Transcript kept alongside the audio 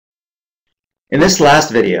In this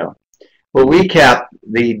last video, we'll recap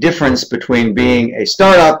the difference between being a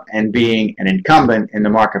startup and being an incumbent in the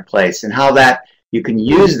marketplace, and how that you can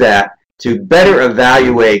use that to better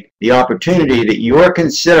evaluate the opportunity that you're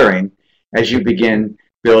considering as you begin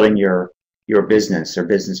building your business or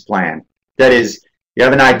business plan. That is, you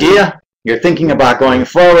have an idea, you're thinking about going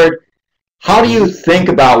forward. How do you think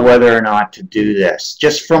about whether or not to do this?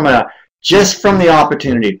 Just from the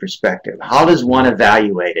opportunity perspective, how does one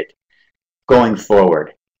evaluate it going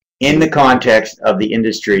forward in the context of the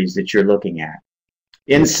industries that you're looking at?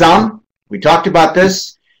 In sum, we talked about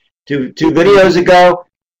this two videos ago.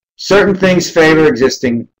 Certain things favor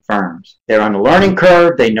existing firms. They're on a learning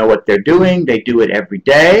curve. They know what they're doing. They do it every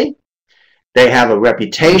day. They have a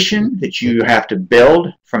reputation that you have to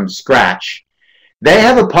build from scratch. They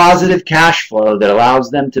have a positive cash flow that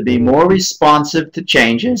allows them to be more responsive to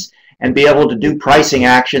changes and be able to do pricing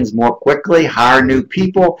actions more quickly, hire new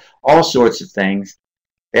people, all sorts of things.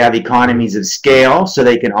 They have economies of scale, so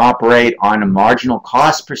they can operate on a marginal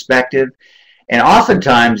cost perspective. And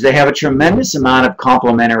oftentimes, they have a tremendous amount of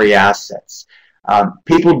complementary assets.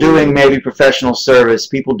 People doing maybe professional service,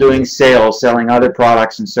 people doing sales, selling other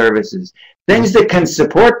products and services, things that can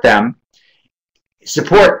support them,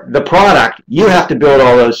 support the product. You have to build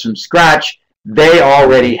all those from scratch. They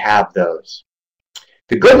already have those.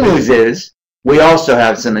 The good news is we also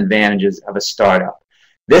have some advantages of a startup.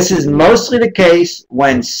 This is mostly the case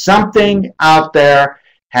when something out there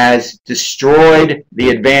has destroyed the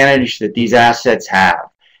advantage that these assets have.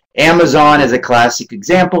 Amazon is a classic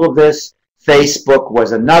example of this. Facebook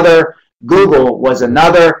was another. Google was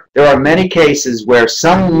another. There are many cases where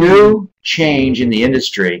some new change in the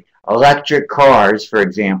industry, electric cars, for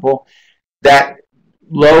example, that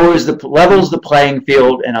levels the playing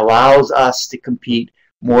field and allows us to compete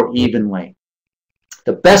more evenly.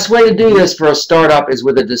 The best way to do this for a startup is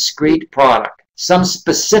with a discrete product, some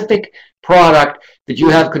specific product that you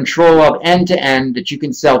have control of end to end, that you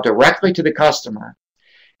can sell directly to the customer.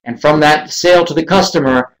 And from that sale to the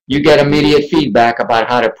customer, you get immediate feedback about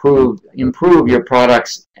how to improve your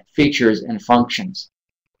product's features and functions.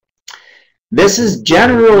 This is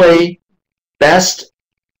generally best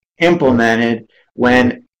implemented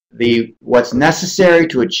when what's necessary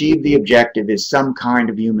to achieve the objective is some kind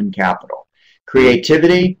of human capital.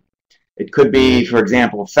 Creativity, it could be, for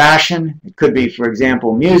example, fashion, it could be, for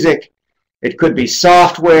example, music, it could be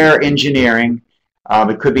software engineering,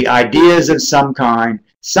 it could be ideas of some kind,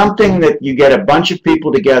 something that you get a bunch of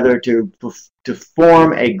people together to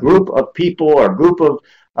form a group of people or a group of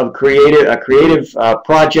a creative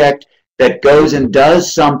project that goes and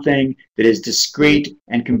does something that is discrete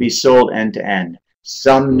and can be sold end to end.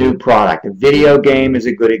 Some new product. A video game is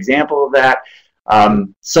a good example of that.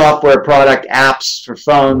 Software product, apps for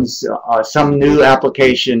phones, some new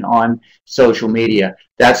application on social media,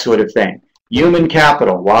 that sort of thing. Human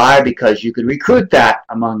capital. Why? Because you could recruit that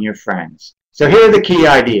among your friends. So here are the key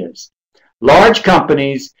ideas. Large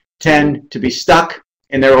companies tend to be stuck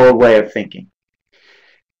in their old way of thinking.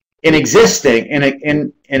 In addition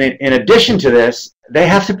to this, they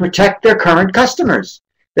have to protect their current customers.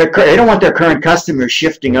 They don't want their current customers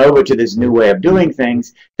shifting over to this new way of doing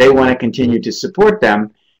things. They want to continue to support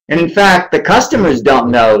them. And in fact, the customers don't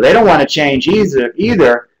know. They don't want to change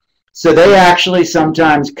either. So they actually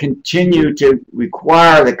sometimes continue to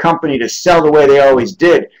require the company to sell the way they always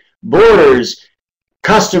did. Boarders,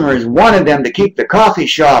 customers wanted them to keep the coffee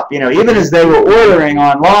shop. You know, even as they were ordering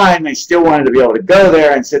online, they still wanted to be able to go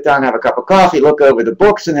there and sit down and have a cup of coffee, look over the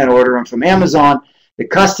books, and then order them from Amazon. The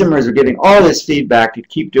customers are giving all this feedback to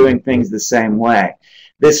keep doing things the same way.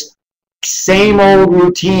 This same old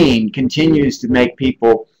routine continues to make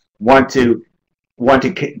people want to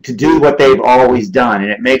do what they've always done, and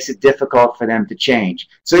it makes it difficult for them to change.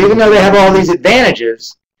 So even though they have all these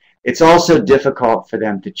advantages, it's also difficult for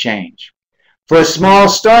them to change. For a small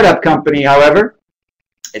startup company, however,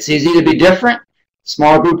 it's easy to be different.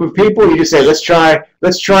 Small group of people, you just say, let's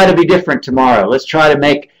try to be different tomorrow. Let's try to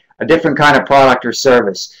make a different kind of product or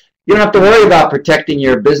service. You don't have to worry about protecting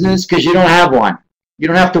your business because you don't have one. You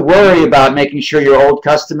don't have to worry about making sure your old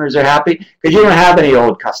customers are happy because you don't have any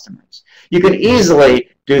old customers. You can easily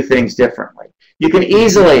do things differently. You can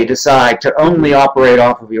easily decide to only operate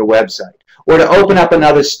off of your website or to open up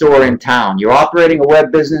another store in town. You're operating a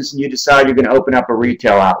web business and you decide you're going to open up a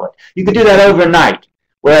retail outlet. You can do that overnight,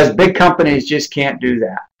 whereas big companies just can't do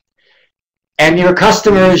that. And your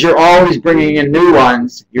customers, you're always bringing in new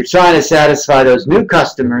ones. You're trying to satisfy those new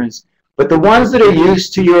customers, but the ones that are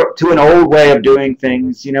used to an old way of doing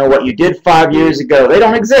things, you know, what you did 5 years ago, they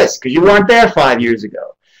don't exist because you weren't there 5 years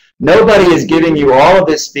ago. Nobody is giving you all of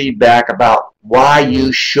this feedback about why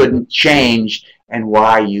you shouldn't change and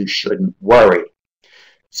why you shouldn't worry.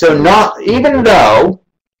 So even though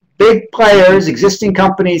big players, existing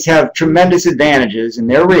companies have tremendous advantages, and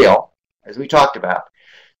they're real, as we talked about,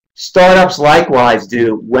 startups likewise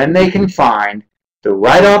do when they can find the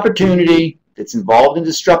right opportunity that's involved in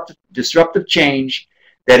disruptive change,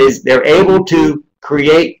 that is, they're able to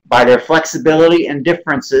create, by their flexibility and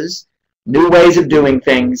differences, new ways of doing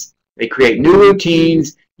things. They create new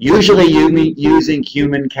routines, usually using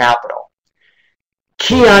human capital.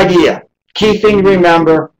 Key idea, key thing to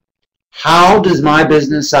remember, how does my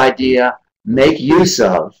business idea make use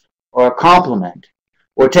of, or complement,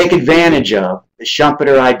 or take advantage of the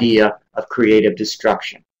Schumpeter idea of creative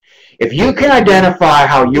destruction? If you can identify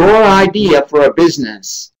how your idea for a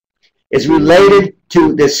business is related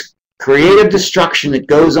to this creative destruction that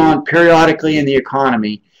goes on periodically in the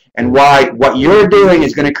economy, and why what you're doing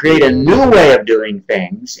is going to create a new way of doing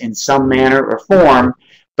things in some manner or form,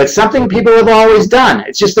 but something people have always done.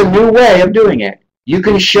 It's just a new way of doing it. You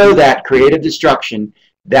can show that creative destruction.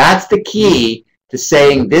 That's the key to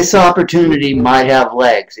saying this opportunity might have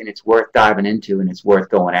legs and it's worth diving into and it's worth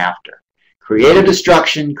going after. Creative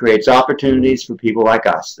destruction creates opportunities for people like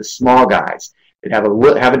us, the small guys, that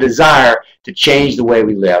have a desire to change the way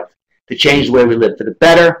we live, to change the way we live for the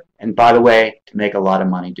better, and by the way, to make a lot of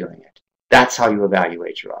money doing it. That's how you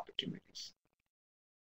evaluate your opportunities.